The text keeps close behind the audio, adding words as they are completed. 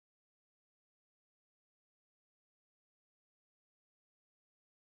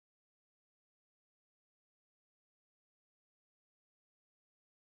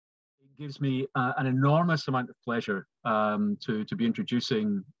gives me an enormous amount of pleasure to be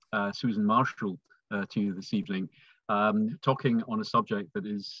introducing Susan Marshall to you this evening, talking on a subject that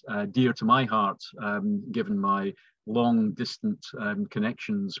is dear to my heart, given my long distant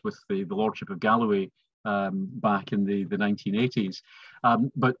connections with the Lordship of Galloway back in the 1980s.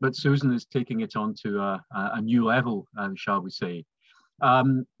 But Susan is taking it on to a new level, shall we say.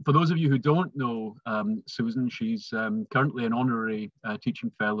 For those of you who don't know Susan, she's currently an honorary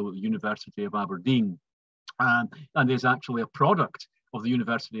teaching fellow at the University of Aberdeen, and is actually a product of the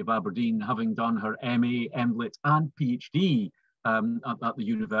University of Aberdeen, having done her MA, MLit and PhD at the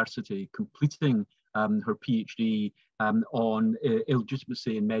university, completing her PhD on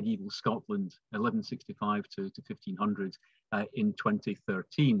illegitimacy in medieval Scotland, 1165 to 1500 in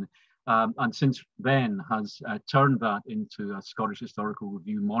 2013. And since then has turned that into a Scottish Historical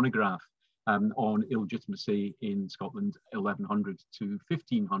Review monograph on illegitimacy in Scotland 1100 to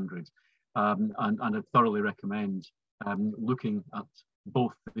 1500. And I thoroughly recommend looking at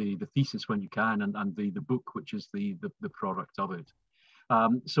both the thesis when you can and the book, which is the product of it.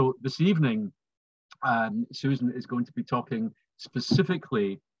 So this evening, Susan is going to be talking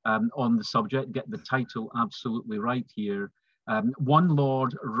specifically on the subject, get the title absolutely right here, One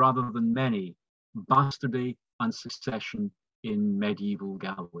Lord Rather Than Many, Bastardy and Succession in Medieval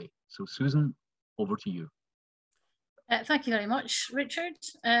Galloway. So Susan, over to you. Thank you very much, Richard.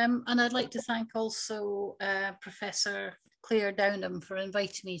 And I'd like to thank also Professor Claire Downham for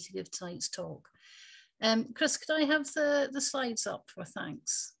inviting me to give tonight's talk. Chris, could I have the slides up for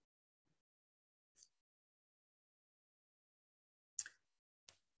thanks?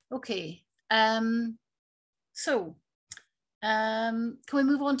 Okay, can we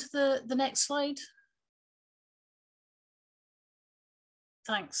move on to the next slide?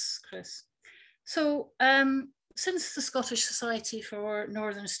 Thanks, Chris. So, since the Scottish Society for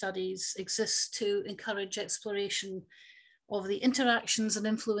Northern Studies exists to encourage exploration of the interactions and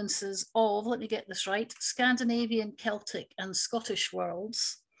influences of, let me get this right, Scandinavian, Celtic and Scottish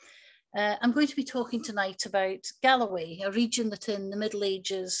worlds, I'm going to be talking tonight about Galloway, a region that in the Middle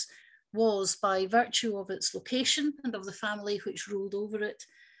Ages was, by virtue of its location and of the family which ruled over it,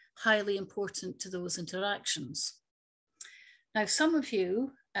 highly important to those interactions. Now, some of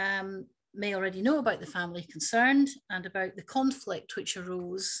you may already know about the family concerned and about the conflict which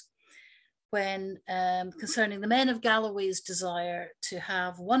arose when concerning the men of Galloway's desire to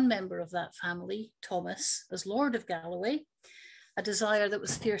have one member of that family, Thomas, as Lord of Galloway, a desire that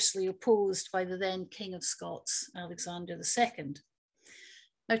was fiercely opposed by the then King of Scots, Alexander II.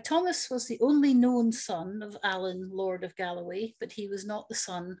 Now, Thomas was the only known son of Alan, Lord of Galloway, but he was not the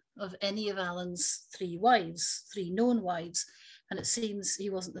son of any of Alan's three known wives, and it seems he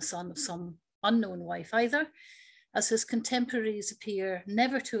wasn't the son of some unknown wife either, as his contemporaries appear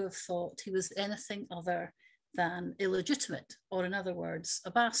never to have thought he was anything other than illegitimate, or in other words,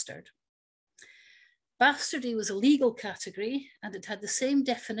 a bastard. Bastardy was a legal category, and it had the same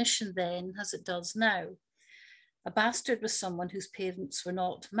definition then as it does now. A bastard was someone whose parents were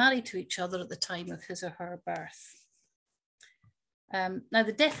not married to each other at the time of his or her birth. Now,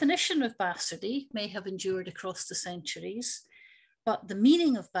 the definition of bastardy may have endured across the centuries, but the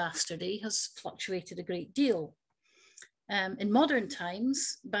meaning of bastardy has fluctuated a great deal. In modern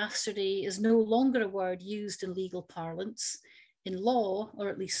times, bastardy is no longer a word used in legal parlance. In law, or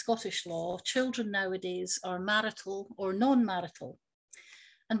at least Scottish law, children nowadays are marital or non-marital,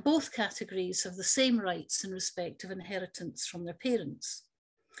 and both categories have the same rights in respect of inheritance from their parents.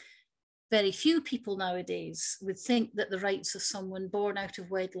 Very few people nowadays would think that the rights of someone born out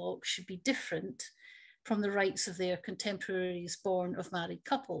of wedlock should be different from the rights of their contemporaries born of married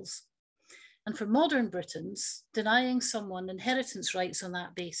couples. And for modern Britons, denying someone inheritance rights on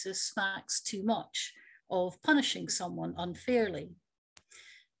that basis smacks too much of punishing someone unfairly.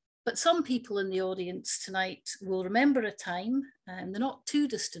 But some people in the audience tonight will remember a time, in the not too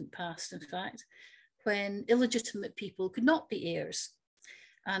distant past in fact, when illegitimate people could not be heirs.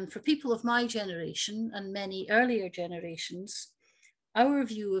 And for people of my generation and many earlier generations, our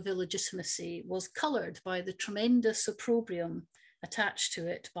view of illegitimacy was coloured by the tremendous opprobrium attached to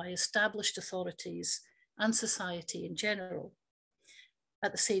it by established authorities and society in general.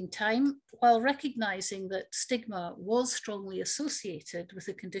 At the same time, while recognising that stigma was strongly associated with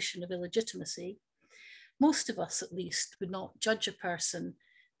the condition of illegitimacy, most of us at least would not judge a person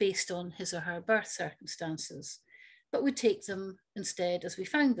based on his or her birth circumstances, but would take them instead as we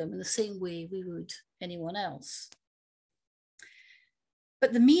found them in the same way we would anyone else.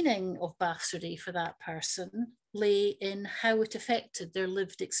 But the meaning of bastardy for that person lay in how it affected their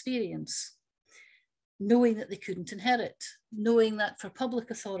lived experience. knowing that they couldn't inherit, knowing that for public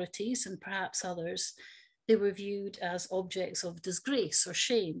authorities and perhaps others, they were viewed as objects of disgrace or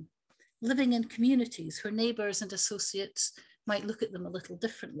shame, living in communities where neighbours and associates might look at them a little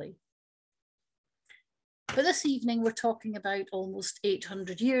differently. But this evening, we're talking about almost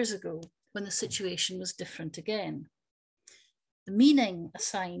 800 years ago, when the situation was different again. The meaning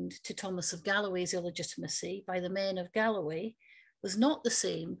assigned to Thomas of Galloway's illegitimacy by the men of Galloway was not the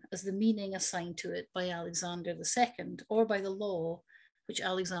same as the meaning assigned to it by Alexander II or by the law which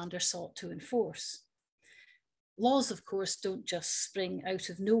Alexander sought to enforce. Laws, of course, don't just spring out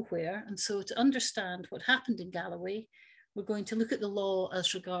of nowhere, and so to understand what happened in Galloway, we're going to look at the law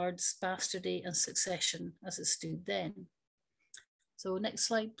as regards bastardy and succession as it stood then. So next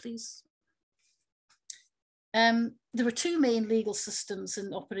slide, please. There were two main legal systems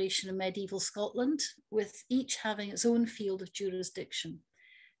in operation in medieval Scotland, with each having its own field of jurisdiction.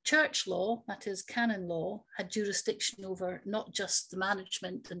 Church law, that is canon law, had jurisdiction over not just the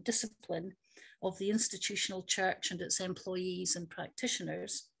management and discipline of the institutional church and its employees and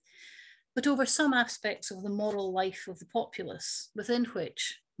practitioners, but over some aspects of the moral life of the populace, within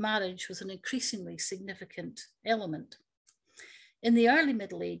which marriage was an increasingly significant element. In the early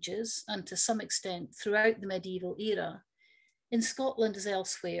Middle Ages, and to some extent throughout the medieval era, in Scotland as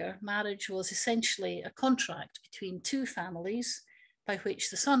elsewhere, marriage was essentially a contract between two families by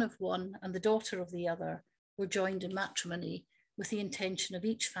which the son of one and the daughter of the other were joined in matrimony with the intention of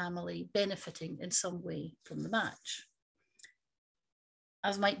each family benefiting in some way from the match.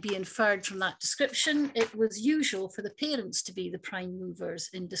 As might be inferred from that description, it was usual for the parents to be the prime movers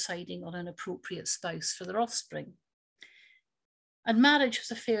in deciding on an appropriate spouse for their offspring. And marriage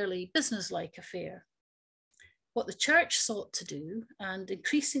was a fairly businesslike affair. What the church sought to do, and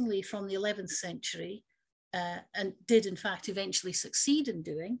increasingly from the 11th century, and did in fact eventually succeed in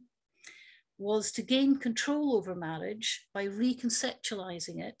doing, was to gain control over marriage by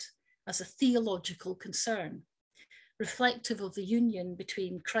reconceptualizing it as a theological concern, reflective of the union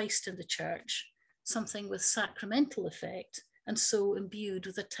between Christ and the church, something with sacramental effect and so imbued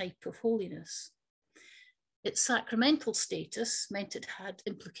with a type of holiness. Its sacramental status meant it had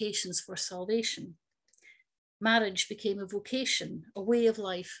implications for salvation. Marriage became a vocation, a way of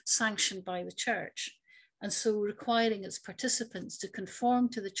life sanctioned by the church, and so requiring its participants to conform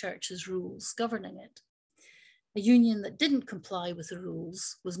to the church's rules governing it. A union that didn't comply with the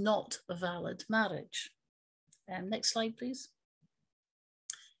rules was not a valid marriage. Next slide, please.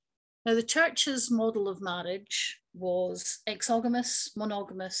 Now, the church's model of marriage was exogamous,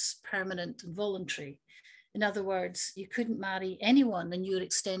 monogamous, permanent, and voluntary. In other words, you couldn't marry anyone in your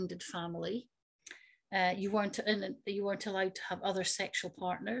extended family. You weren't allowed to have other sexual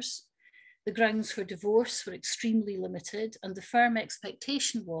partners. The grounds for divorce were extremely limited, and the firm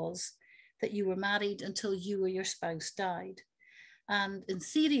expectation was that you were married until you or your spouse died. And in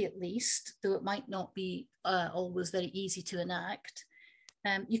theory, at least, though it might not be always very easy to enact,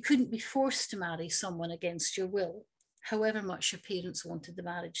 you couldn't be forced to marry someone against your will, however much your parents wanted the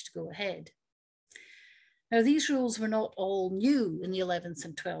marriage to go ahead. Now, these rules were not all new in the 11th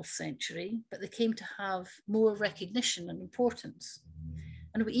and 12th century, but they came to have more recognition and importance.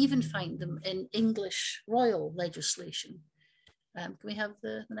 And we even find them in English royal legislation. Can we have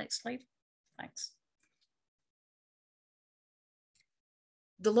the next slide? Thanks.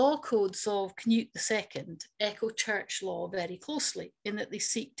 The law codes of Canute II echo church law very closely in that they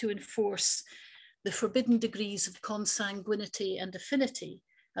seek to enforce the forbidden degrees of consanguinity and affinity,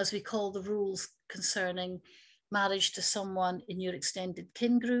 as we call the rules concerning marriage to someone in your extended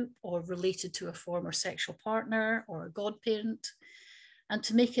kin group or related to a former sexual partner or a godparent, and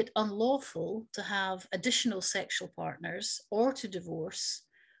to make it unlawful to have additional sexual partners or to divorce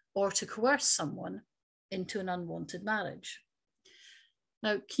or to coerce someone into an unwanted marriage.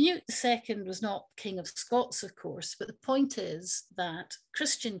 Now, Canute II was not King of Scots, of course, but the point is that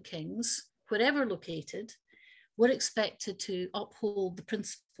Christian kings, wherever located, were expected to uphold the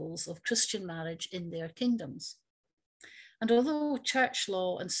principles of Christian marriage in their kingdoms. And although church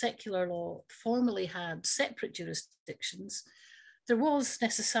law and secular law formally had separate jurisdictions, there was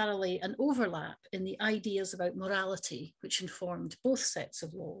necessarily an overlap in the ideas about morality, which informed both sets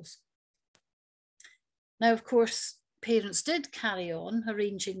of laws. Now, of course, parents did carry on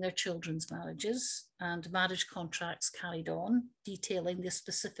arranging their children's marriages, and marriage contracts carried on, detailing the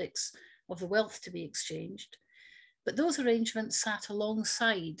specifics of the wealth to be exchanged. But those arrangements sat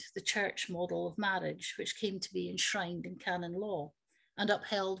alongside the church model of marriage, which came to be enshrined in canon law and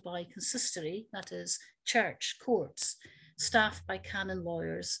upheld by consistory, that is, church courts, staffed by canon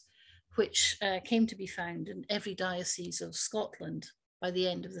lawyers, which came to be found in every diocese of Scotland by the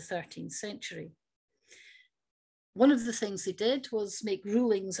end of the 13th century. One of the things they did was make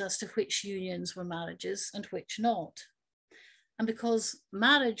rulings as to which unions were marriages and which not. And because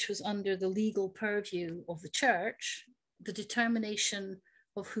marriage was under the legal purview of the church, the determination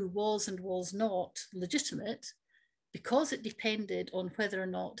of who was and was not legitimate, because it depended on whether or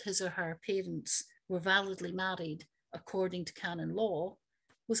not his or her parents were validly married according to canon law,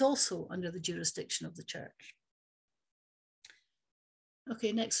 was also under the jurisdiction of the church.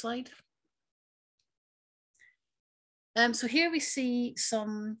 Okay, next slide. So here we see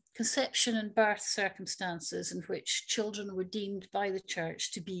some conception and birth circumstances in which children were deemed by the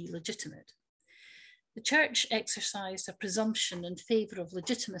church to be legitimate. The church exercised a presumption in favour of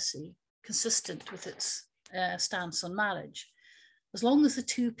legitimacy consistent with its stance on marriage. As long as the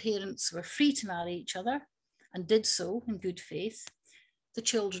two parents were free to marry each other and did so in good faith, the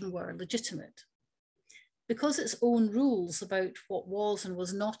children were legitimate. Because its own rules about what was and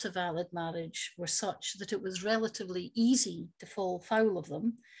was not a valid marriage were such that it was relatively easy to fall foul of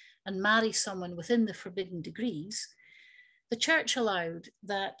them and marry someone within the forbidden degrees, the church allowed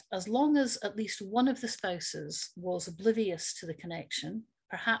that as long as at least one of the spouses was oblivious to the connection,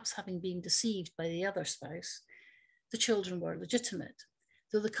 perhaps having been deceived by the other spouse, the children were legitimate,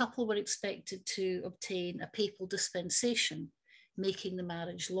 though the couple were expected to obtain a papal dispensation, making the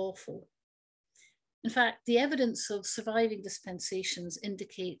marriage lawful. In fact, the evidence of surviving dispensations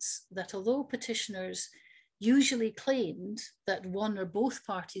indicates that although petitioners usually claimed that one or both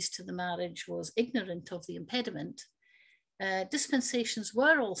parties to the marriage was ignorant of the impediment, dispensations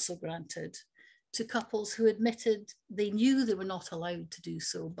were also granted to couples who admitted they knew they were not allowed to do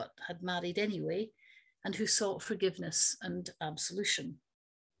so, but had married anyway, and who sought forgiveness and absolution.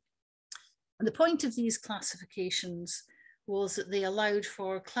 And the point of these classifications was that they allowed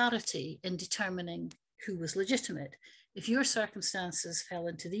for clarity in determining who was legitimate. If your circumstances fell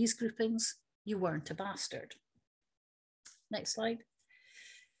into these groupings, you weren't a bastard. Next slide.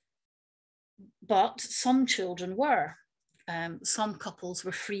 But some children were. Some couples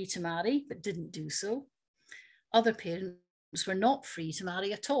were free to marry, but didn't do so. Other parents were not free to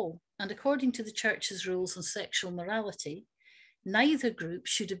marry at all. And according to the church's rules on sexual morality, neither group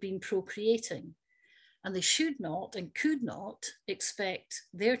should have been procreating, and they should not and could not expect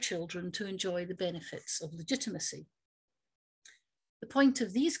their children to enjoy the benefits of legitimacy. The point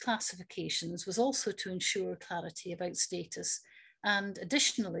of these classifications was also to ensure clarity about status and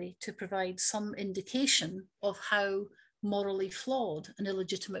additionally to provide some indication of how morally flawed an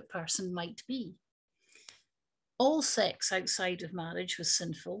illegitimate person might be. All sex outside of marriage was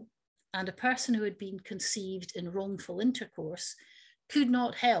sinful, and a person who had been conceived in wrongful intercourse could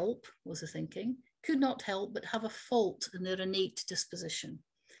not help, was the thinking, could not help but have a fault in their innate disposition,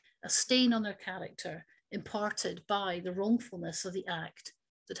 a stain on their character imparted by the wrongfulness of the act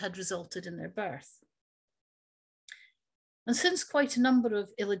that had resulted in their birth. And since quite a number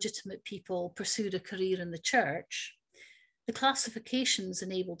of illegitimate people pursued a career in the church, the classifications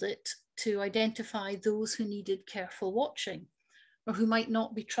enabled it to identify those who needed careful watching or who might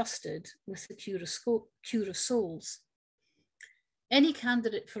not be trusted with the cure of souls. Any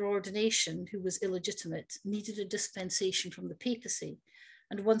candidate for ordination who was illegitimate needed a dispensation from the papacy,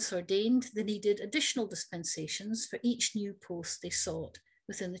 and once ordained, they needed additional dispensations for each new post they sought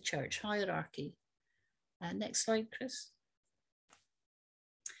within the church hierarchy. Next slide, Chris.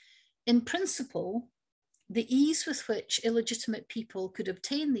 In principle, the ease with which illegitimate people could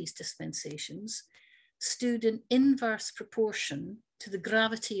obtain these dispensations stood in inverse proportion to the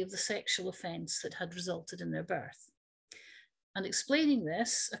gravity of the sexual offence that had resulted in their birth. And explaining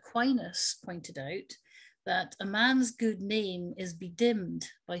this, Aquinas pointed out that a man's good name is bedimmed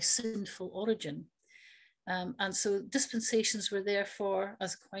by sinful origin. And so dispensations were therefore,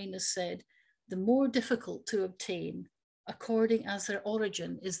 as Aquinas said, the more difficult to obtain according as their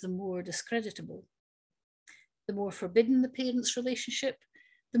origin is the more discreditable. The more forbidden the parents' relationship,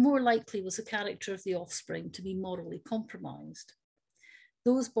 the more likely was the character of the offspring to be morally compromised.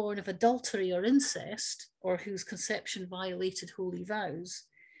 Those born of adultery or incest, or whose conception violated holy vows,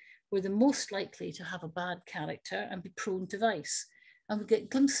 were the most likely to have a bad character and be prone to vice. And we get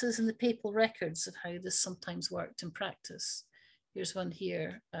glimpses in the papal records of how this sometimes worked in practice. Here's one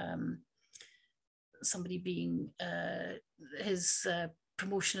here, somebody being, his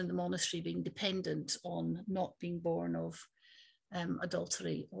promotion in the monastery being dependent on not being born of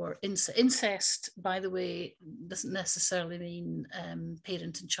adultery or incest. Incest, by the way, doesn't necessarily mean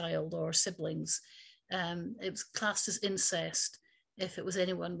parent and child or siblings. It was classed as incest if it was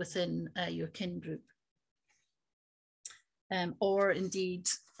anyone within your kin group. Or indeed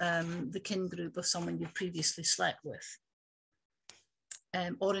the kin group of someone you previously slept with.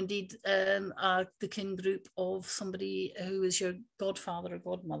 or indeed the kin group of somebody who is your godfather or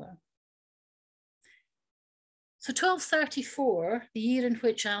godmother. So 1234, the year in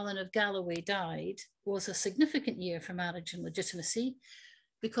which Alan of Galloway died, was a significant year for marriage and legitimacy,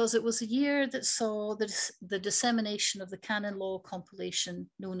 because it was a year that saw the dissemination of the canon law compilation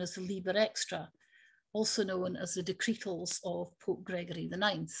known as the Liber Extra, also known as the Decretals of Pope Gregory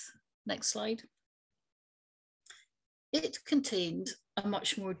IX. Next slide. It contained a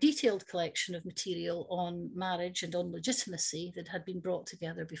much more detailed collection of material on marriage and on legitimacy that had been brought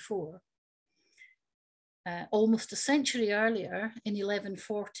together before. Almost a century earlier, in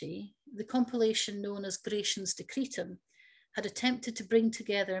 1140, the compilation known as Gratian's Decretum had attempted to bring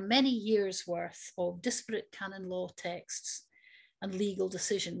together many years' worth of disparate canon law texts and legal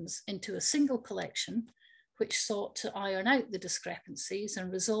decisions into a single collection, which sought to iron out the discrepancies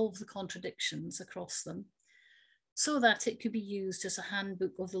and resolve the contradictions across them, so that it could be used as a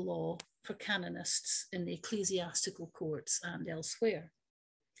handbook of the law for canonists in the ecclesiastical courts and elsewhere.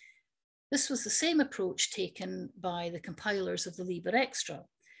 This was the same approach taken by the compilers of the Liber Extra,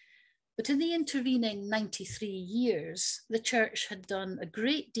 but in the intervening 93 years, the Church had done a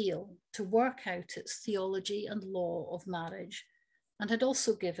great deal to work out its theology and law of marriage, and had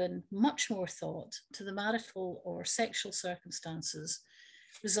also given much more thought to the marital or sexual circumstances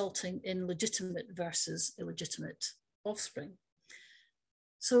resulting in legitimate versus illegitimate offspring.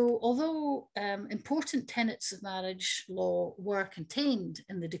 So although important tenets of marriage law were contained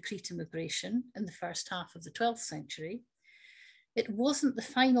in the Decretum of Gratian in the first half of the 12th century, it wasn't the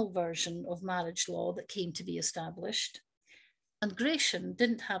final version of marriage law that came to be established, and Gratian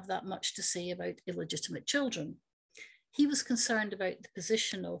didn't have that much to say about illegitimate children. He was concerned about the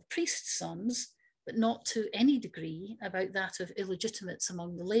position of priest sons, but not to any degree about that of illegitimates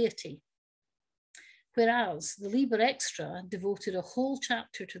among the laity. Whereas the Liber Extra devoted a whole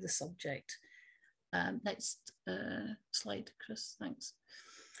chapter to the subject. Next slide, Chris, thanks.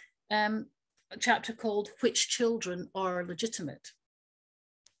 A chapter called Which Children Are Legitimate?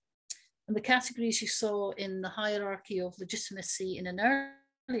 And the categories you saw in the hierarchy of legitimacy in an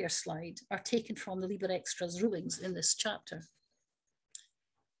earlier slide are taken from the Liber Extra's rulings in this chapter.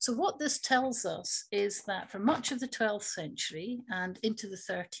 So what this tells us is that for much of the 12th century and into the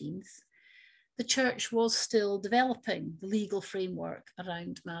 13th, the Church was still developing the legal framework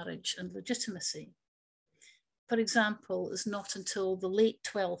around marriage and legitimacy. For example, it's not until the late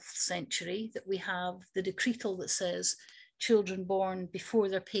 12th century that we have the decretal that says children born before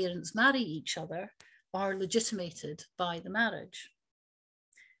their parents marry each other are legitimated by the marriage.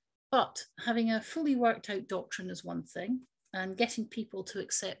 But having a fully worked out doctrine is one thing, and getting people to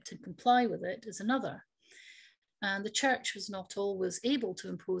accept and comply with it is another. And the Church was not always able to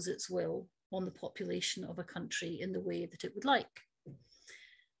impose its will on the population of a country in the way that it would like.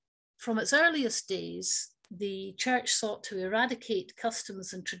 From its earliest days, the Church sought to eradicate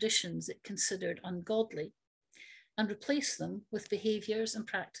customs and traditions it considered ungodly and replace them with behaviours and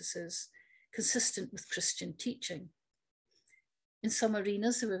practices consistent with Christian teaching. In some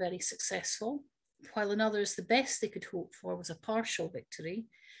arenas, they were very successful, while in others, the best they could hope for was a partial victory.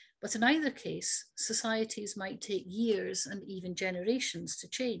 But in either case, societies might take years and even generations to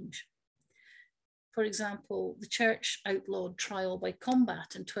change. For example, the Church outlawed trial by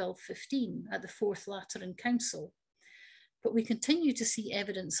combat in 1215 at the Fourth Lateran Council, but we continue to see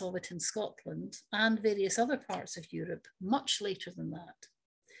evidence of it in Scotland and various other parts of Europe much later than that.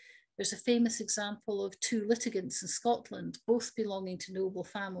 There's a famous example of two litigants in Scotland, both belonging to noble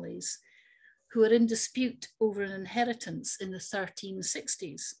families, who are in dispute over an inheritance in the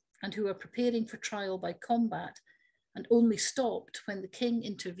 1360s and who are preparing for trial by combat and only stopped when the king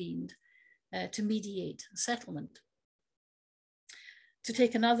intervened to mediate a settlement. To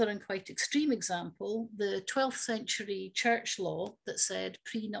take another and quite extreme example, the 12th century church law that said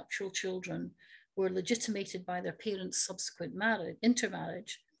prenuptial children were legitimated by their parents' subsequent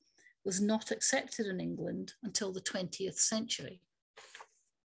intermarriage was not accepted in England until the 20th century.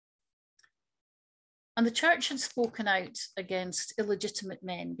 And the Church had spoken out against illegitimate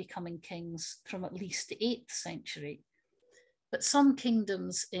men becoming kings from at least the 8th century. But some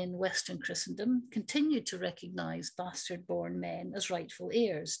kingdoms in Western Christendom continued to recognise bastard-born men as rightful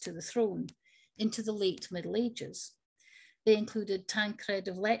heirs to the throne into the late Middle Ages. They included Tancred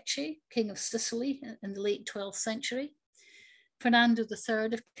of Lecce, King of Sicily in the late 12th century, Fernando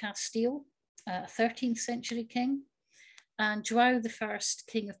III of Castile, a 13th century king, and João I,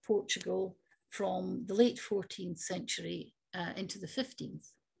 King of Portugal from the late 14th century into the 15th.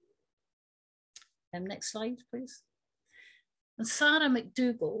 Next slide, please. And Sarah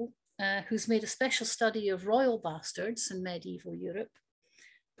McDougall, who's made a special study of royal bastards in medieval Europe,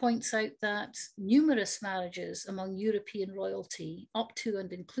 points out that numerous marriages among European royalty up to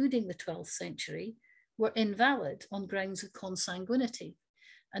and including the 12th century were invalid on grounds of consanguinity,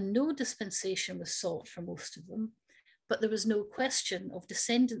 and no dispensation was sought for most of them, but there was no question of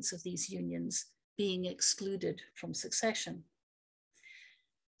descendants of these unions being excluded from succession.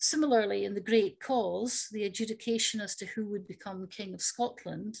 Similarly, in the Great Cause, the adjudication as to who would become King of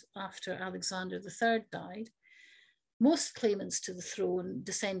Scotland after Alexander III died, most claimants to the throne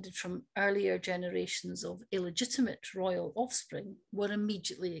descended from earlier generations of illegitimate royal offspring were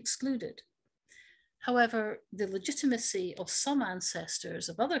immediately excluded. However, the legitimacy of some ancestors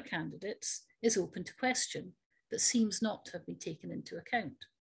of other candidates is open to question, but seems not to have been taken into account.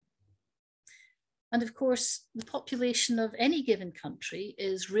 And of course, the population of any given country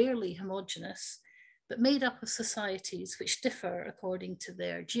is rarely homogeneous, but made up of societies which differ according to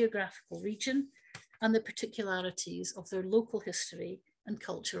their geographical region and the particularities of their local history and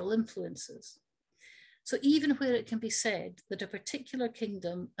cultural influences. So even where it can be said that a particular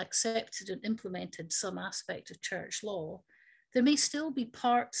kingdom accepted and implemented some aspect of church law, there may still be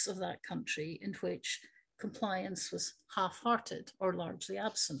parts of that country in which compliance was half-hearted or largely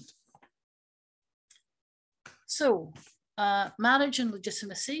absent. So marriage and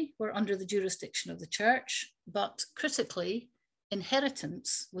legitimacy were under the jurisdiction of the church, but critically,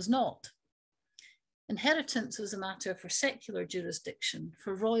 inheritance was not. Inheritance was a matter for secular jurisdiction,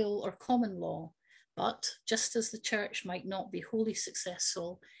 for royal or common law, but just as the church might not be wholly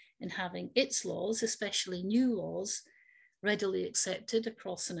successful in having its laws, especially new laws, readily accepted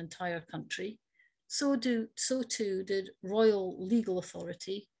across an entire country, so too did royal legal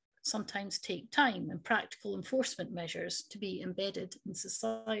authority sometimes take time and practical enforcement measures to be embedded in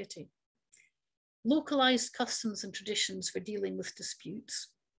society. Localized customs and traditions for dealing with disputes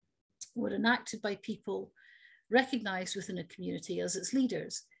were enacted by people recognized within a community as its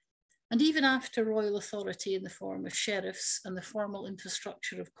leaders. And even after royal authority in the form of sheriffs and the formal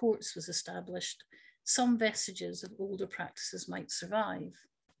infrastructure of courts was established, some vestiges of older practices might survive.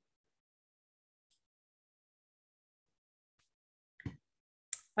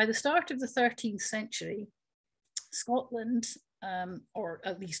 By the start of the 13th century, Scotland, or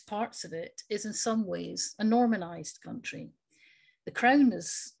at least parts of it, is in some ways a Normanized country. The crown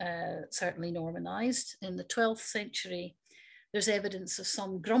is certainly Normanized. In the 12th century, there's evidence of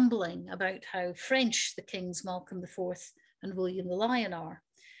some grumbling about how French the kings Malcolm IV and William the Lion are,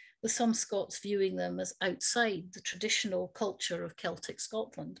 with some Scots viewing them as outside the traditional culture of Celtic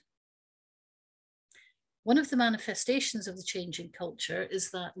Scotland. One of the manifestations of the change in culture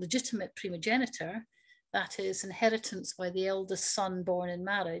is that legitimate primogeniture, that is, inheritance by the eldest son born in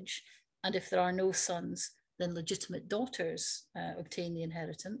marriage, and if there are no sons, then legitimate daughters obtain the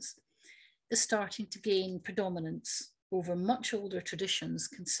inheritance, is starting to gain predominance over much older traditions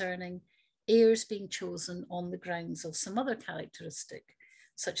concerning heirs being chosen on the grounds of some other characteristic,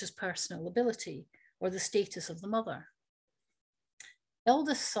 such as personal ability or the status of the mother.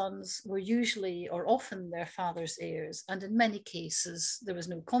 Eldest sons were usually or often their father's heirs, and in many cases there was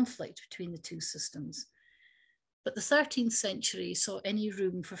no conflict between the two systems. But the 13th century saw any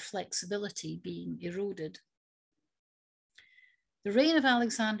room for flexibility being eroded. The reign of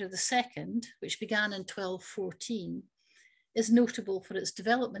Alexander II, which began in 1214, is notable for its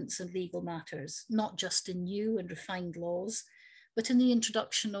developments in legal matters, not just in new and refined laws, but in the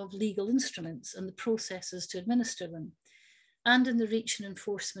introduction of legal instruments and the processes to administer them, and in the reach and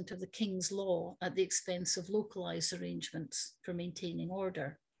enforcement of the king's law at the expense of localized arrangements for maintaining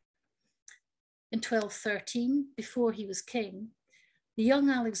order. In 1213, before he was king, the young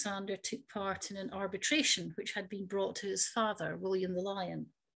Alexander took part in an arbitration which had been brought to his father, William the Lion.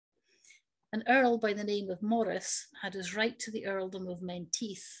 An earl by the name of Maurice had his right to the earldom of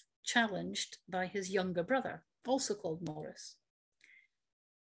Menteith challenged by his younger brother, also called Maurice.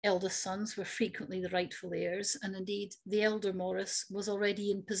 Eldest sons were frequently the rightful heirs, and indeed the elder Maurice was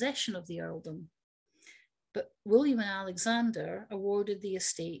already in possession of the earldom. But William and Alexander awarded the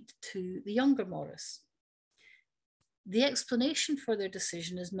estate to the younger Maurice. The explanation for their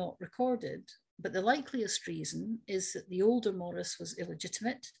decision is not recorded, but the likeliest reason is that the older Maurice was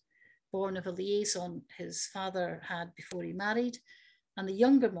illegitimate, born of a liaison his father had before he married, and the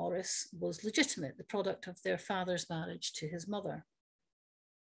younger Maurice was legitimate, the product of their father's marriage to his mother.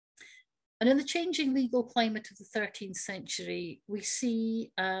 And in the changing legal climate of the 13th century, we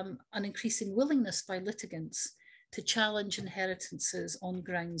see an increasing willingness by litigants to challenge inheritances on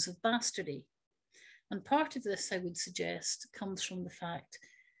grounds of bastardy. And part of this, I would suggest, comes from the fact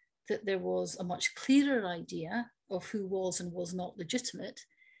that there was a much clearer idea of who was and was not legitimate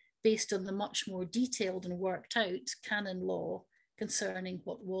based on the much more detailed and worked out canon law concerning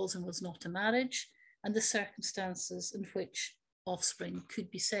what was and was not a marriage, and the circumstances in which offspring could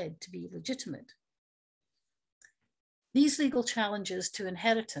be said to be legitimate. These legal challenges to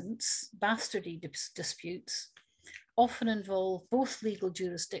inheritance, bastardy disputes, often involve both legal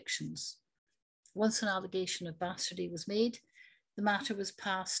jurisdictions. Once an allegation of bastardy was made, the matter was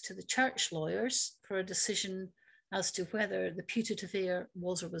passed to the church lawyers for a decision as to whether the putative heir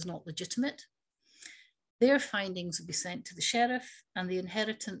was or was not legitimate. Their findings would be sent to the sheriff and the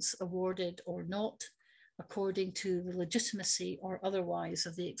inheritance awarded or not, according to the legitimacy or otherwise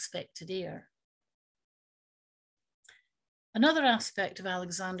of the expected heir. Another aspect of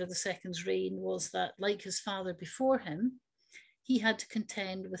Alexander II's reign was that, like his father before him, he had to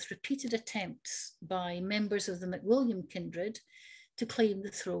contend with repeated attempts by members of the MacWilliam kindred to claim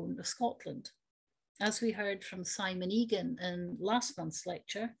the throne of Scotland. As we heard from Simon Egan in last month's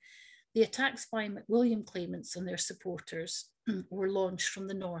lecture, the attacks by MacWilliam claimants and their supporters were launched from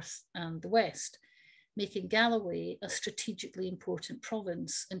the north and the west, making Galloway a strategically important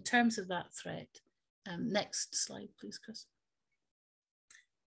province in terms of that threat. Next slide, please, Chris.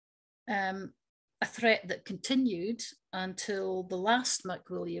 A threat that continued until the last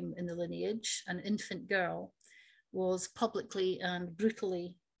MacWilliam in the lineage, an infant girl, was publicly and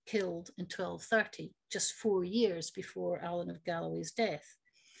brutally killed in 1230, just 4 years before Alan of Galloway's death.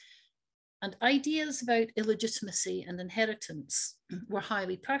 And ideas about illegitimacy and inheritance were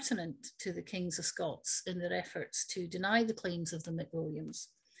highly pertinent to the kings of Scots in their efforts to deny the claims of the MacWilliams,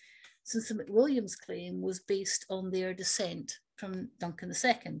 since the MacWilliams' claim was based on their descent from Duncan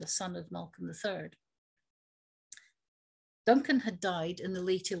II, the son of Malcolm III. Duncan had died in the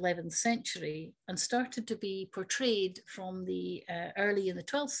late 11th century and started to be portrayed from the early in the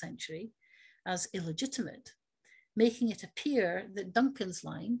 12th century as illegitimate, making it appear that Duncan's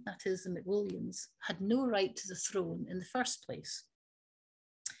line, that is the MacWilliams, had no right to the throne in the first place.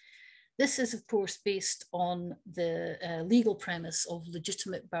 This is, of course, based on the legal premise of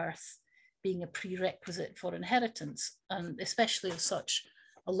legitimate birth being a prerequisite for inheritance, and especially of such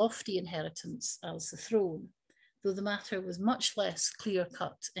a lofty inheritance as the throne, though the matter was much less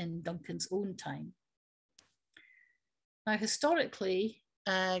clear-cut in Duncan's own time. Now, historically,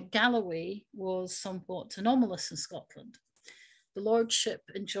 Galloway was somewhat anomalous in Scotland. The lordship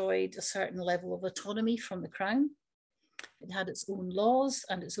enjoyed a certain level of autonomy from the crown. It had its own laws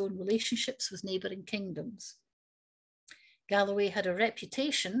and its own relationships with neighbouring kingdoms. Galloway had a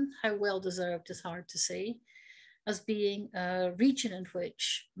reputation, how well deserved is hard to say, as being a region in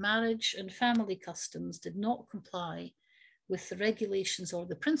which marriage and family customs did not comply with the regulations or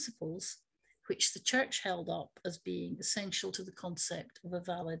the principles which the church held up as being essential to the concept of a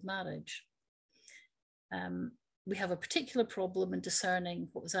valid marriage. We have a particular problem in discerning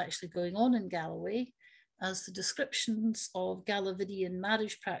what was actually going on in Galloway, as the descriptions of Gallovidian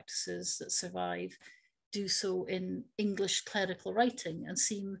marriage practices that survive do so in English clerical writing and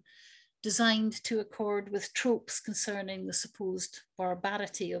seem designed to accord with tropes concerning the supposed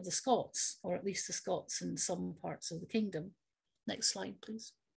barbarity of the Scots, or at least the Scots in some parts of the kingdom. Next slide,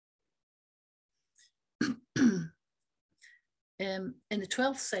 please. In the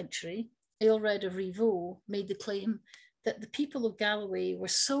 12th century, Aelred of Rievaulx made the claim that the people of Galloway were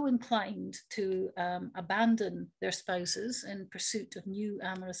so inclined to abandon their spouses in pursuit of new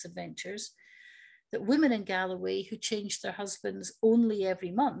amorous adventures that women in Galloway who changed their husbands only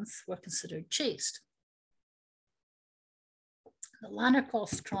every month were considered chaste. The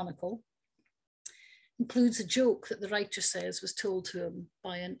Lanercost Chronicle includes a joke that the writer says was told to him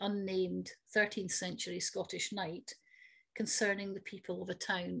by an unnamed 13th century Scottish knight concerning the people of a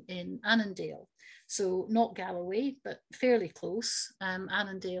town in Annandale. So not Galloway, but fairly close.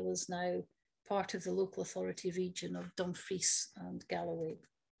 Annandale is now part of the local authority region of Dumfries and Galloway.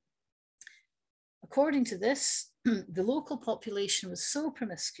 According to this, the local population was so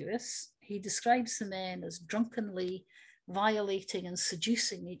promiscuous, he describes the men as drunkenly violating and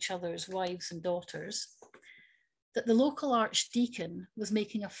seducing each other's wives and daughters, that the local archdeacon was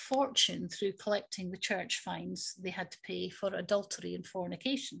making a fortune through collecting the church fines they had to pay for adultery and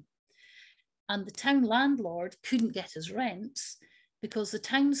fornication. And the town landlord couldn't get his rents because the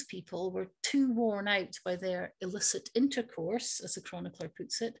townspeople were too worn out by their illicit intercourse, as the chronicler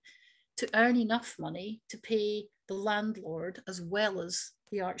puts it, to earn enough money to pay the landlord as well as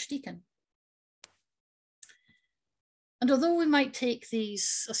the archdeacon. And although we might take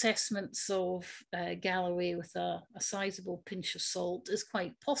these assessments of Galloway with a sizable pinch of salt, it's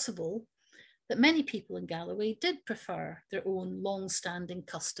quite possible that many people in Galloway did prefer their own long-standing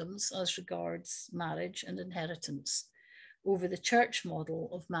customs as regards marriage and inheritance over the church model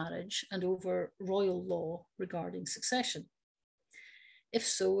of marriage and over royal law regarding succession. If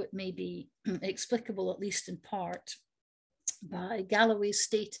so, it may be explicable, at least in part, by Galloway's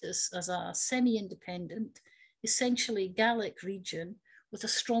status as a semi-independent, essentially Gallic region with a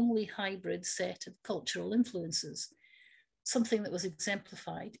strongly hybrid set of cultural influences, something that was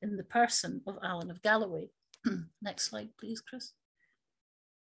exemplified in the person of Alan of Galloway. Next slide, please, Chris.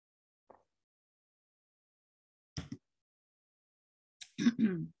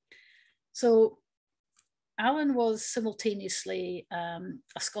 So Alan was simultaneously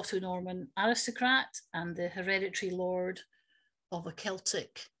a Scoto-Norman aristocrat and the hereditary lord of a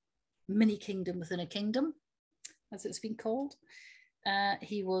Celtic mini kingdom within a kingdom, as it's been called.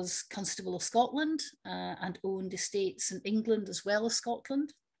 He was Constable of Scotland and owned estates in England as well as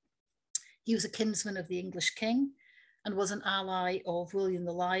Scotland. He was a kinsman of the English king and was an ally of William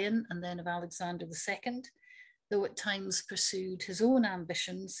the Lion and then of Alexander II, though at times pursued his own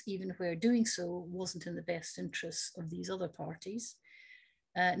ambitions, even where doing so wasn't in the best interests of these other parties,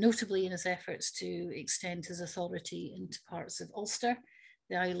 notably in his efforts to extend his authority into parts of Ulster,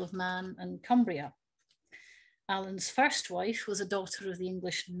 the Isle of Man and Cumbria. Alan's first wife was a daughter of the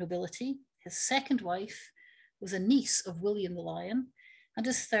English nobility, his second wife was a niece of William the Lion, and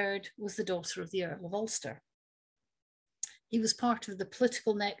his third was the daughter of the Earl of Ulster. He was part of the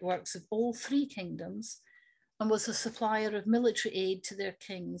political networks of all three kingdoms and was a supplier of military aid to their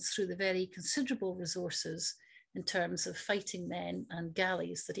kings through the very considerable resources in terms of fighting men and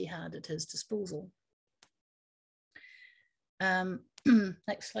galleys that he had at his disposal.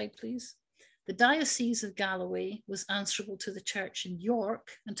 Next slide, please. The Diocese of Galloway was answerable to the church in York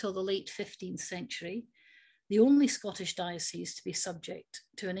until the late 15th century, the only Scottish diocese to be subject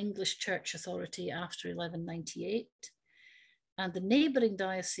to an English church authority after 1198. And the neighbouring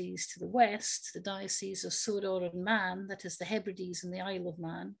diocese to the west, the Diocese of Sodor and Man, that is the Hebrides and the Isle of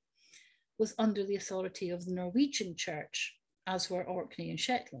Man, was under the authority of the Norwegian Church, as were Orkney and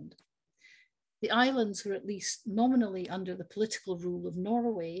Shetland. The islands were at least nominally under the political rule of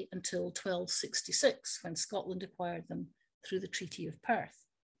Norway until 1266, when Scotland acquired them through the Treaty of Perth.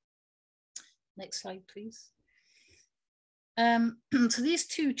 Next slide, please. So these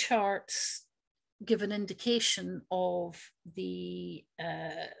two charts give an indication of a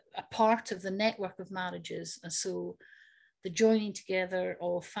part of the network of marriages, and so the joining together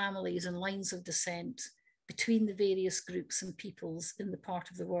of families and lines of descent between the various groups and peoples in the part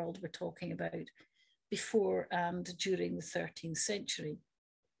of the world we're talking about before and during the 13th century.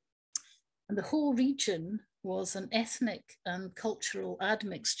 And the whole region was an ethnic and cultural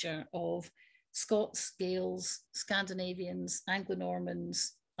admixture of Scots, Gaels, Scandinavians,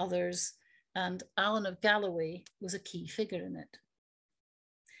 Anglo-Normans, others, and Alan of Galloway was a key figure in it.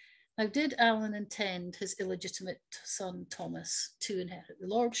 Now, did Alan intend his illegitimate son Thomas to inherit the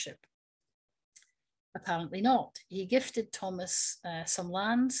lordship? Apparently not. He gifted Thomas some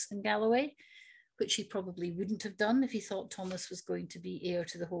lands in Galloway, which he probably wouldn't have done if he thought Thomas was going to be heir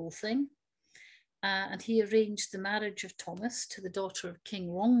to the whole thing. And he arranged the marriage of Thomas to the daughter of King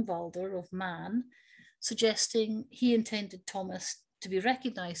Rongvalder of Man, suggesting he intended Thomas to be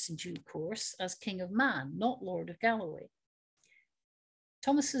recognised in due course as King of Man, not Lord of Galloway.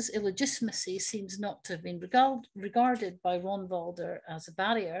 Thomas's illegitimacy seems not to have been regarded by Rongvalder as a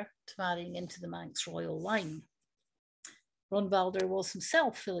barrier to marrying into the Manx royal line. Rongvalder was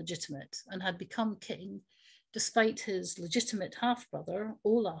himself illegitimate and had become king despite his legitimate half-brother,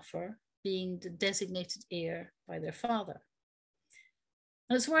 Olafur, being the designated heir by their father.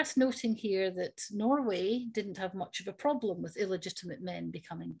 And it's worth noting here that Norway didn't have much of a problem with illegitimate men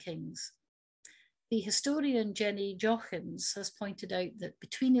becoming kings. The historian Jenny Jochins has pointed out that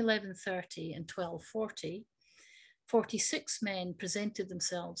between 1130 and 1240, 46 men presented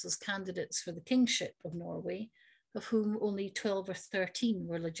themselves as candidates for the kingship of Norway, of whom only 12 or 13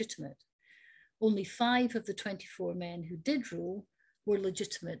 were legitimate. Only 5 of the 24 men who did rule were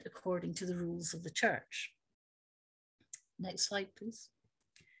legitimate according to the rules of the church. Next slide, please.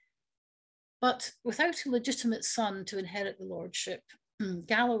 But without a legitimate son to inherit the lordship,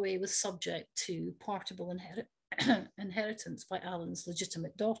 Galloway was subject to partible inheritance by Alan's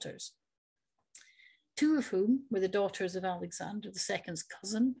legitimate daughters, 2 of whom were the daughters of Alexander II's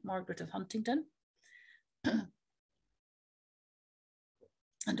cousin, Margaret of Huntingdon, and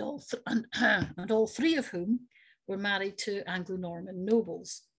all 3 of whom were married to Anglo-Norman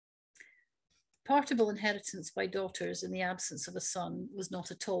nobles. Partible inheritance by daughters in the absence of a son was not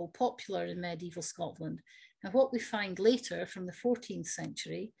at all popular in medieval Scotland, and what we find later from the 14th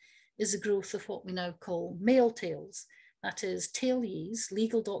century is the growth of what we now call male tails, that is, tailies,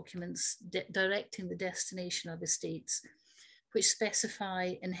 legal documents directing the destination of estates, which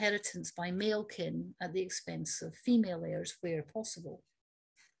specify inheritance by male kin at the expense of female heirs where possible.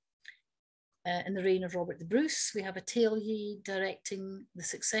 In the reign of Robert the Bruce, we have a tale directing the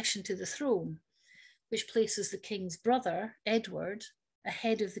succession to the throne, which places the king's brother, Edward,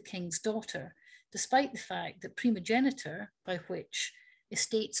 ahead of the king's daughter, despite the fact that primogeniture, by which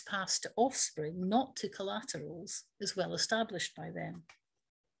estates pass to offspring, not to collaterals, is well established by them.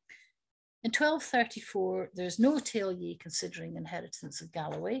 In 1234, there's no tale considering inheritance of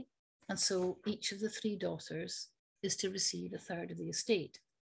Galloway, and so each of the 3 daughters is to receive a third of the estate.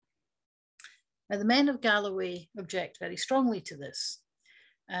 Now, the men of Galloway object very strongly to this.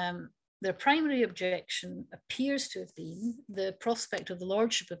 Their primary objection appears to have been the prospect of the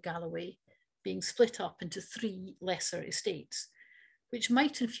lordship of Galloway being split up into 3 lesser estates, which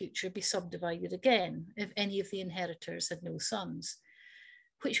might in future be subdivided again if any of the inheritors had no sons,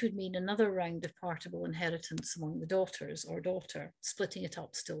 which would mean another round of partible inheritance among the daughters or daughter, splitting it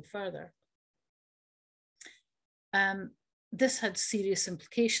up still further. This had serious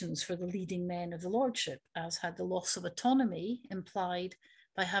implications for the leading men of the lordship, as had the loss of autonomy implied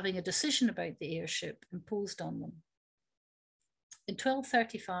by having a decision about the heirship imposed on them. In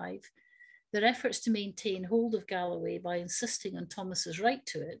 1235, their efforts to maintain hold of Galloway by insisting on Thomas's right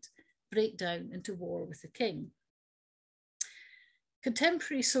to it break down into war with the king.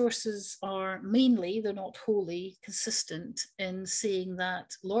 Contemporary sources are mainly, though not wholly, consistent in saying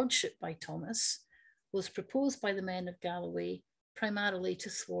that lordship by Thomas was proposed by the men of Galloway primarily to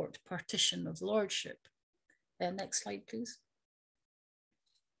thwart partition of the lordship. Next slide, please.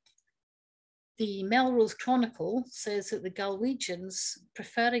 The Melrose Chronicle says that the Galwegians,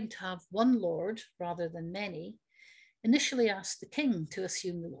 preferring to have one lord rather than many, initially asked the king to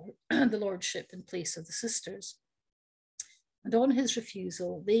assume the lordship in place of the sisters. And on his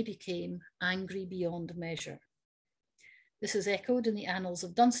refusal, they became angry beyond measure. This is echoed in the Annals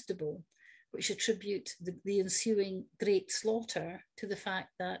of Dunstable, which attribute the ensuing great slaughter to the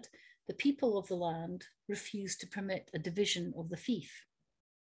fact that the people of the land refused to permit a division of the fief.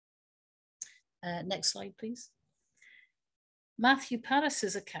 Next slide, please. Matthew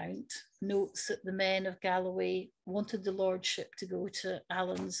Paris's account notes that the men of Galloway wanted the lordship to go to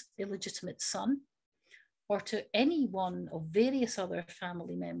Alan's illegitimate son, or to any one of various other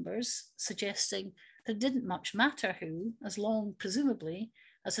family members, suggesting that it didn't much matter who, as long, presumably,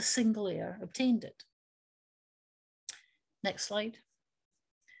 as a single heir obtained it. Next slide.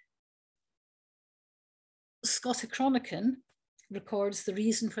 Scotichronicon records the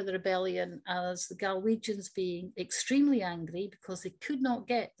reason for the rebellion as the Galwegians being extremely angry because they could not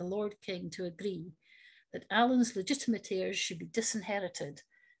get the Lord King to agree that Alan's legitimate heirs should be disinherited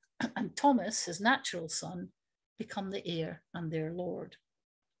and Thomas, his natural son, become the heir and their lord.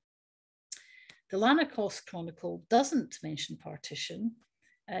 The Lanarkos Chronicle doesn't mention partition.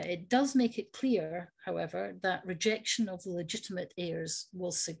 It does make it clear, however, that rejection of the legitimate heirs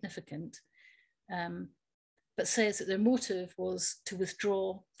was significant, but says that their motive was to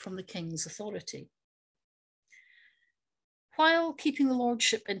withdraw from the king's authority. While keeping the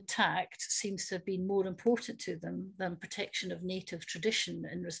lordship intact seems to have been more important to them than protection of native tradition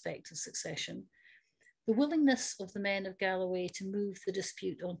in respect of succession, the willingness of the men of Galloway to move the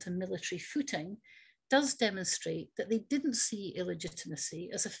dispute onto military footing does demonstrate that they didn't see illegitimacy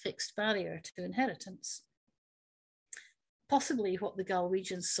as a fixed barrier to inheritance. Possibly what the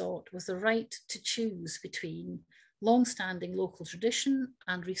Galwegians sought was the right to choose between long-standing local tradition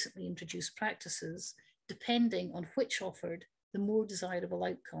and recently introduced practices, depending on which offered the more desirable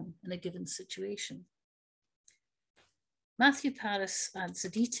outcome in a given situation. Matthew Paris adds a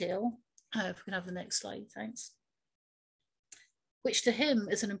detail, if we can have the next slide, thanks, which to him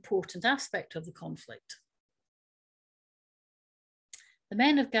is an important aspect of the conflict. The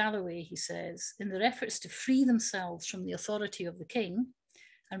men of Galloway, he says, in their efforts to free themselves from the authority of the king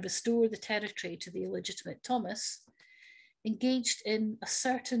and restore the territory to the illegitimate Thomas, engaged in a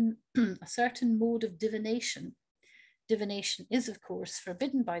certain mode of divination. Divination is, of course,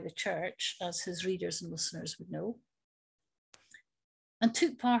 forbidden by the church, as his readers and listeners would know, and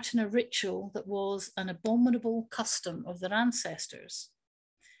took part in a ritual that was an abominable custom of their ancestors.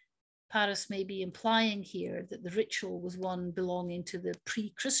 Paris may be implying here that the ritual was one belonging to the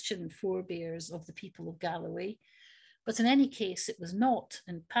pre-Christian forebears of the people of Galloway, but in any case, it was not,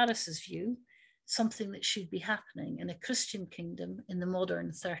 in Paris's view, something that should be happening in a Christian kingdom in the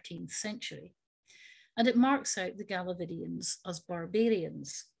modern 13th century. And it marks out the Gallovidians as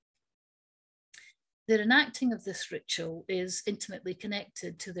barbarians. Their enacting of this ritual is intimately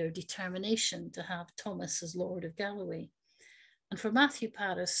connected to their determination to have Thomas as Lord of Galloway. And for Matthew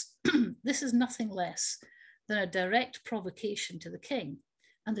Paris, this is nothing less than a direct provocation to the king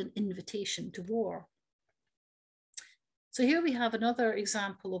and an invitation to war. So here we have another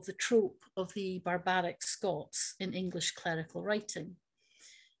example of the trope of the barbaric Scots in English clerical writing.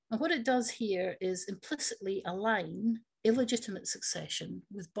 And what it does here is implicitly align illegitimate succession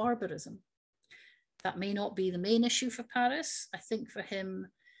with barbarism. That may not be the main issue for Paris. I think for him,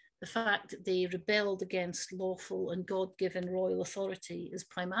 the fact that they rebelled against lawful and God-given royal authority is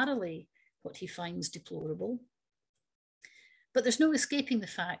primarily what he finds deplorable. But there's no escaping the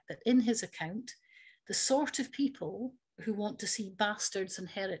fact that in his account, the sort of people who want to see bastards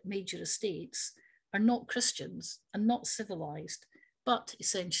inherit major estates are not Christians and not civilized, but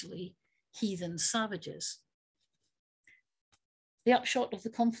essentially heathen savages. The upshot of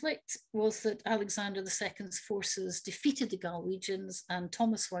the conflict was that Alexander II's forces defeated the Galwegians, and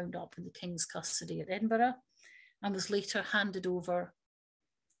Thomas wound up in the king's custody at Edinburgh and was later handed over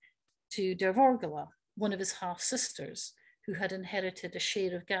to Dervorgula, one of his half-sisters, who had inherited a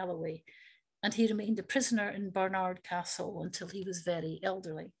share of Galloway, and he remained a prisoner in Barnard Castle until he was very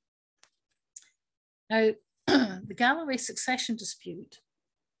elderly. Now, the Galloway succession dispute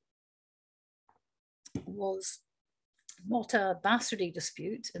was not a bastardy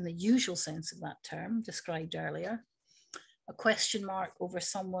dispute in the usual sense of that term described earlier, a question mark over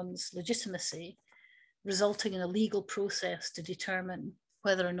someone's legitimacy resulting in a legal process to determine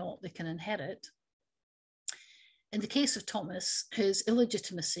whether or not they can inherit. In the case of Thomas, his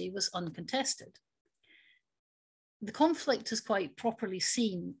illegitimacy was uncontested. The conflict is quite properly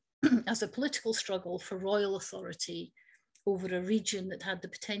seen as a political struggle for royal authority over a region that had the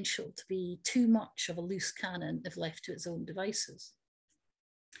potential to be too much of a loose cannon if left to its own devices.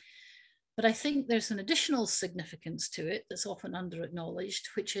 But I think there's an additional significance to it that's often under-acknowledged,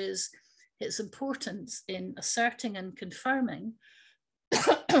 which is its importance in asserting and confirming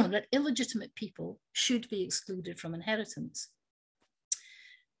that illegitimate people should be excluded from inheritance.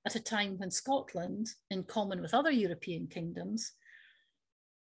 At a time when Scotland, in common with other European kingdoms,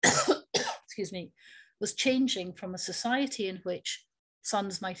 excuse me, was changing from a society in which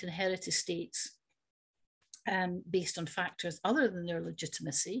sons might inherit estates based on factors other than their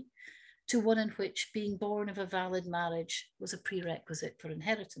legitimacy, to one in which being born of a valid marriage was a prerequisite for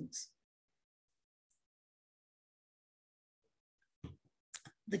inheritance.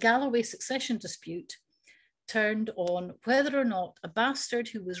 The Galloway succession dispute turned on whether or not a bastard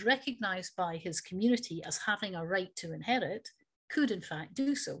who was recognised by his community as having a right to inherit could in fact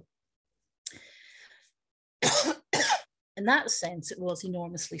do so. In that sense, it was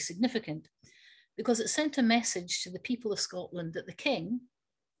enormously significant because it sent a message to the people of Scotland that the king,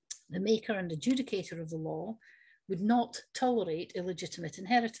 the maker and adjudicator of the law, would not tolerate illegitimate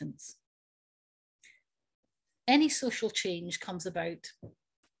inheritance. Any social change comes about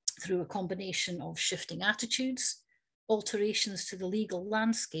through a combination of shifting attitudes, alterations to the legal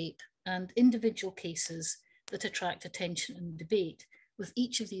landscape, and individual cases that attract attention and debate, with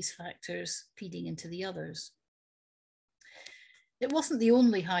each of these factors feeding into the others. It wasn't the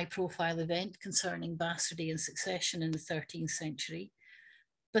only high-profile event concerning bastardy and succession in the 13th century,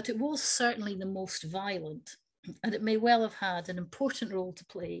 but it was certainly the most violent, and it may well have had an important role to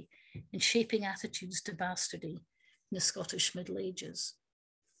play in shaping attitudes to bastardy in the Scottish Middle Ages.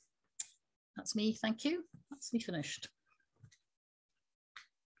 That's me, thank you. That's me finished.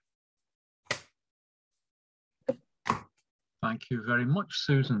 Thank you very much,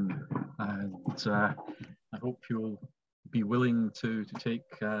 Susan. I hope you'll be willing to take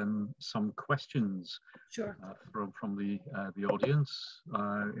some questions. Sure. From the audience,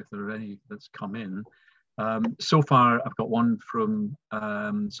 if there are any that's come in. So far, I've got one from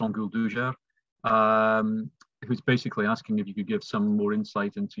Songul Dujar, who's basically asking if you could give some more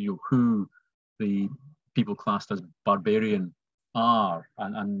insight into who the people classed as barbarian are,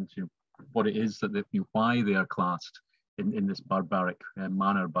 and what it is that why they are classed in this barbaric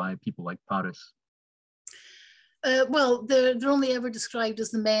manner by people like Paris. Well, they're only ever described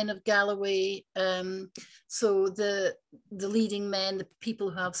as the men of Galloway. So the leading men, the people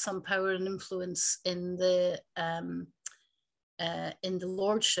who have some power and influence in the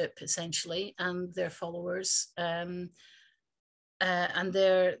lordship, essentially, and their followers. And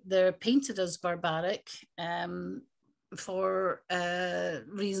they're painted as barbaric for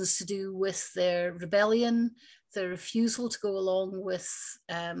reasons to do with their rebellion, their refusal to go along with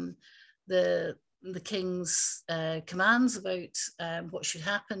the king's commands about what should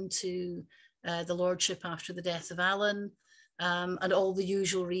happen to the lordship after the death of Alan, and all the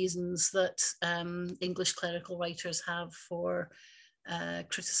usual reasons that English clerical writers have for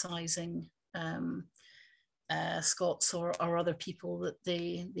criticising Scots or other people that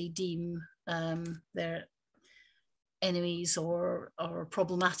they deem their enemies or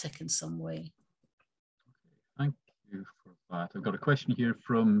problematic in some way. Thank you for I've got a question here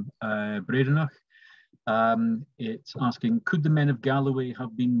from Bredenach. It's asking, could the men of Galloway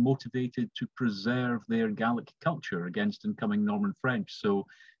have been motivated to preserve their Gallic culture against incoming Norman French? So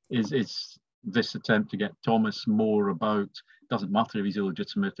is this attempt to get Thomas more about, doesn't matter if he's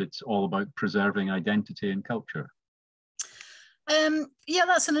illegitimate, it's all about preserving identity and culture? Yeah,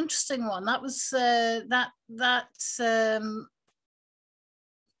 that's an interesting one. That was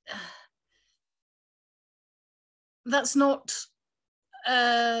that's not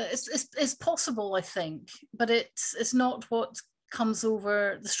it's possible, I think, but it's not what comes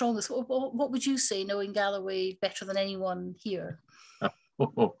over the strongest. What would you say, knowing Galloway better than anyone here?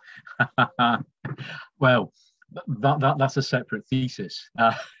 Well, that's a separate thesis.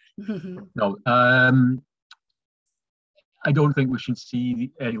 No, I don't think we should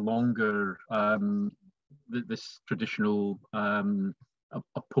see any longer this traditional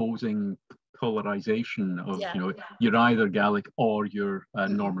opposing polarization of, you're either Gallic or you're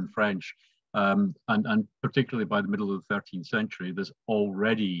Norman French. And particularly by the middle of the 13th century, there's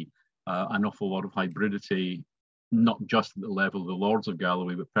already an awful lot of hybridity, not just at the level of the Lords of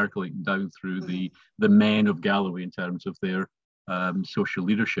Galloway, but percolating down through the men of Galloway in terms of their social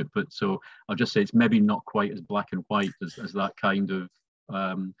leadership. But so I'll just say it's maybe not quite as black and white as that kind of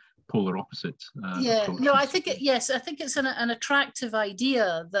polar opposite. No, I think I think it's an attractive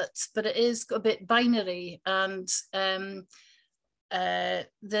idea, but it is a bit binary, and the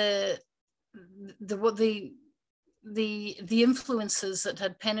influences that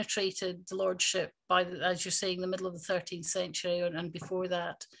had penetrated the lordship by, as you're saying, the middle of the 13th century and before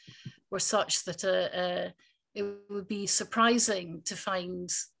that, were such that it would be surprising to find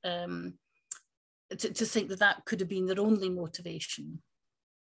to think that could have been their only motivation.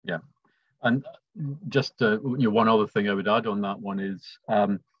 Yeah, and just one other thing I would add on that one is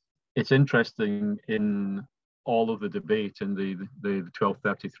it's interesting in all of the debate in the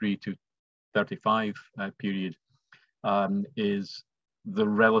 1233 to 35 period is the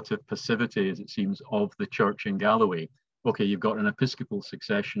relative passivity, as it seems, of the church in Galloway. Okay, you've got an episcopal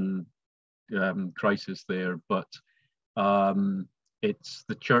succession crisis there, but it's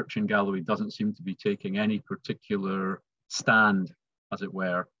the church in Galloway doesn't seem to be taking any particular stand, as it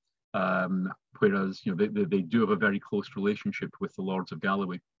were, whereas they do have a very close relationship with the Lords of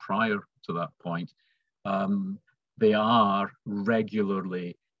Galloway prior to that point. They are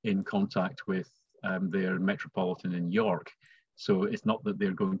regularly in contact with their metropolitan in York, so it's not that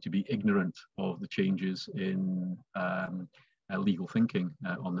they're going to be ignorant of the changes in legal thinking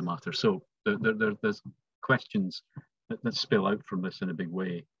on the matter. So there's questions that spill out from this in a big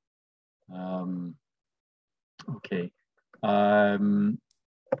way. Okay.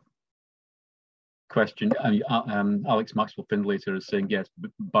 Question, Alex Maxwell Findlater is saying, yes,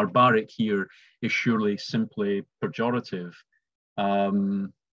 barbaric here is surely simply pejorative. Do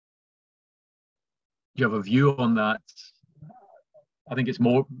you have a view on that? I think it's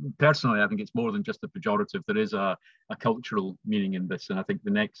more, personally, I think it's more than just a pejorative. There is a cultural meaning in this. And I think the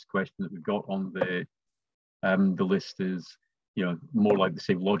next question that we've got on the list is, more like the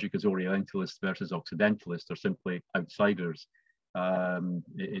same logic as Orientalists versus Occidentalists, or simply outsiders.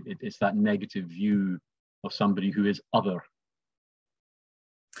 It's that negative view of somebody who is other.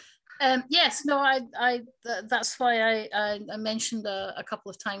 Yes, no, that's why I mentioned a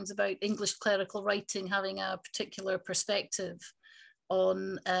couple of times about English clerical writing having a particular perspective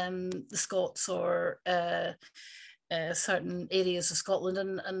on the Scots or certain areas of Scotland,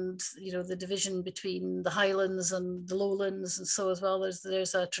 and the division between the Highlands and the Lowlands, and so as well.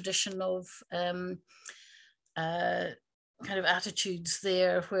 There's a tradition of kind of attitudes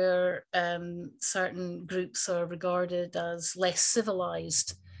there where certain groups are regarded as less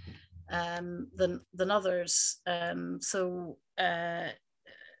civilized than others.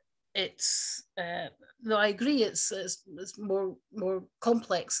 It's though I agree it's more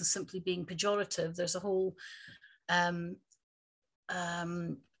complex than simply being pejorative. There's a whole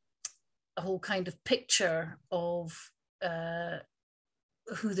kind of picture of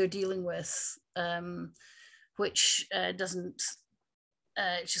who they're dealing with, which doesn't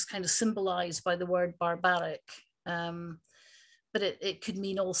it's just kind of symbolized by the word barbaric, but it could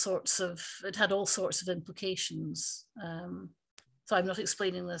mean it had all sorts of implications. So I'm not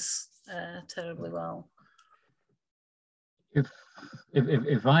explaining this terribly well.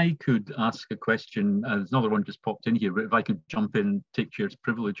 If I could ask a question, there's another one just popped in here, but if I could jump in, take chair's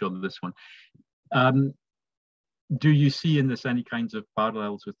privilege on this one. Do you see in this any kinds of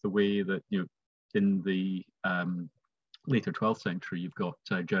parallels with the way that, in the later 12th century, you've got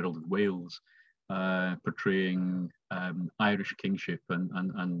Gerald of Wales portraying Irish kingship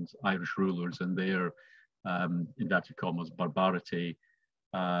and Irish rulers and their inverted commas, barbarity.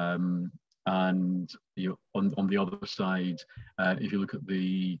 And on the other side, if you look at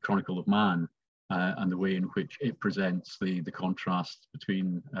the Chronicle of Man and the way in which it presents the contrast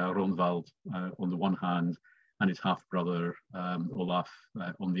between Ronvald on the one hand and his half-brother Olaf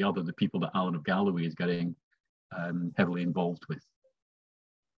on the other, the people that Alan of Galloway is getting heavily involved with.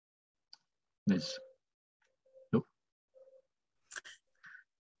 Liz? Nope.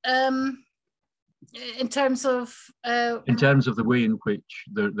 In terms of the way in which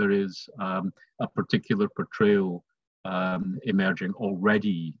there is a particular portrayal emerging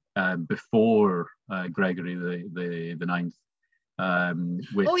already before Gregory the Ninth.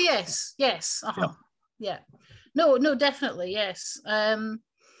 Oh yes, yeah. No, definitely yes.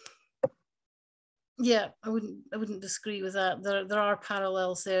 Yeah, I wouldn't disagree with that. There are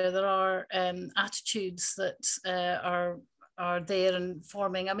parallels there. There are attitudes that are there and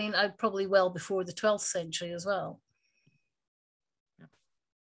forming. I mean, probably well before the 12th century as well.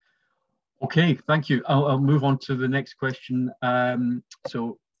 Okay, thank you. I'll move on to the next question.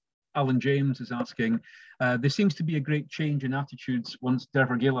 So Alan James is asking, there seems to be a great change in attitudes once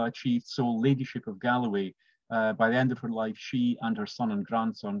Dervergilla achieved sole ladyship of Galloway. By the end of her life, she and her son and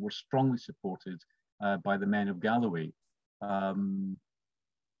grandson were strongly supported by the men of Galloway. Can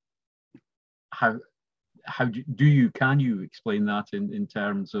you explain that in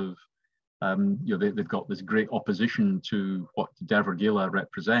terms of, they've got this great opposition to what Dervergilla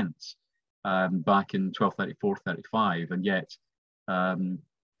represents back in 1234-35, and yet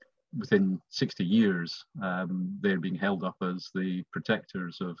within 60 years, they're being held up as the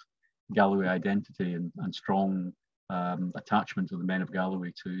protectors of Galloway identity and strong attachment to the men of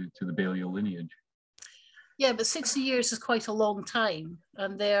Galloway to the Balliol lineage. Yeah, but 60 years is quite a long time,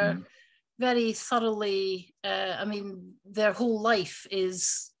 and they're very thoroughly, I mean, their whole life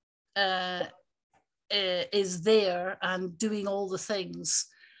is there and doing all the things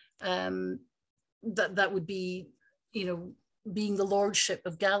that would be, being the lordship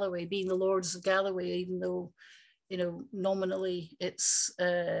of Galloway, being the lords of Galloway, even though, nominally it's,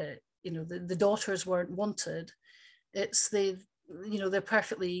 the daughters weren't wanted. It's they're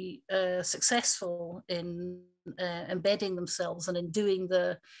perfectly successful in embedding themselves and in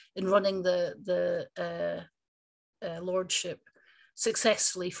running the lordship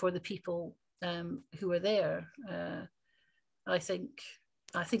successfully for the people who are there. I think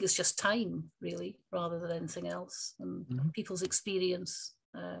it's just time, really, rather than anything else, and people's experience.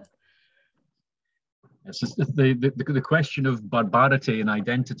 It's just the question of barbarity and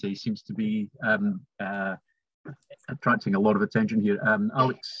identity seems to be attracting a lot of attention here.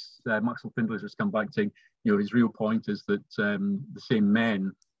 Alex Maxwell Findlay's just come back saying, his real point is that the same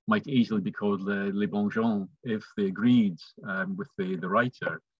men might easily be called les bons gens if they agreed with the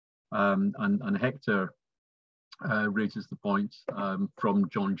writer. And Hector raises the point from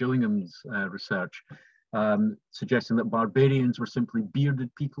John Gillingham's research, suggesting that barbarians were simply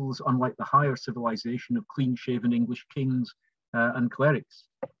bearded peoples, unlike the higher civilization of clean-shaven English kings and clerics.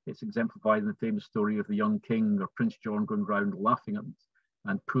 It's exemplified in the famous story of the young king or Prince John going round laughing at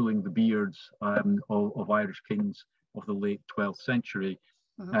and pulling the beards of Irish kings of the late 12th century.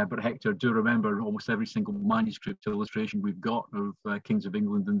 But Hector, do remember almost every single manuscript illustration we've got of kings of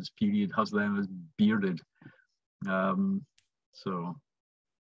England in this period has them as bearded.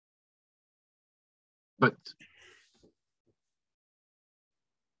 But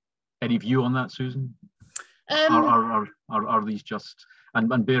any view on that, Susan? Are these just,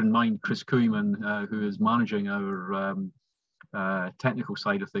 and bear in mind Chris Koeman, who is managing our technical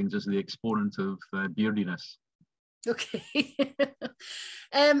side of things, is the exponent of beardiness. Okay.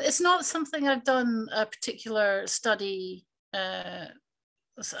 It's not something I've done a particular study.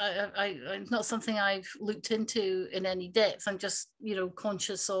 It's not something I've looked into in any depth. I'm just,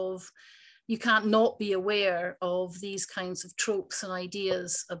 conscious of, you can't not be aware of these kinds of tropes and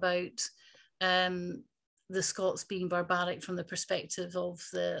ideas about the Scots being barbaric from the perspective of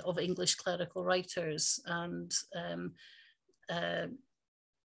English clerical writers, and I'm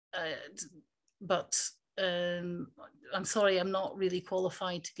sorry, I'm not really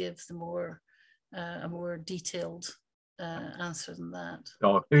qualified to give a more detailed answer than that.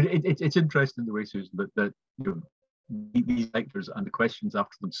 Oh, it's interesting the way, Susan, that these lectures and the questions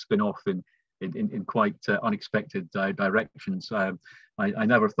after them spin off in quite unexpected directions. I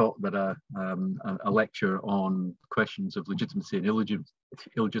never thought that a lecture on questions of legitimacy and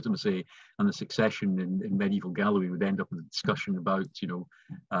illegitimacy and the succession in medieval Galloway would end up with a discussion about,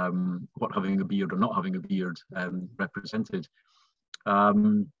 what having a beard or not having a beard represented.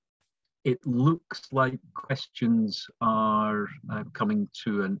 It looks like questions are coming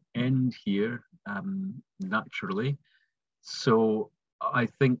to an end here. naturally. So I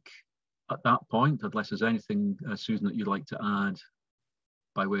think at that point, unless there's anything, Susan, that you'd like to add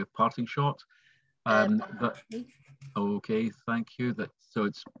by way of parting shot. Okay, thank you. So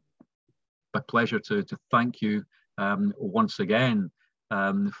it's my pleasure to thank you once again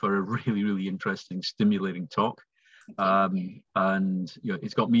for a really, really interesting, stimulating talk. And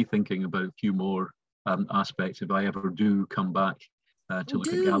it's got me thinking about a few more aspects if I ever do come back to look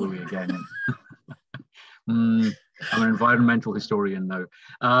at Galloway again. I'm an environmental historian now.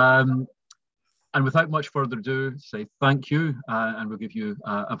 And without much further ado, say thank you, and we'll give you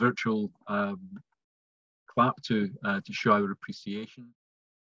a virtual clap to show our appreciation.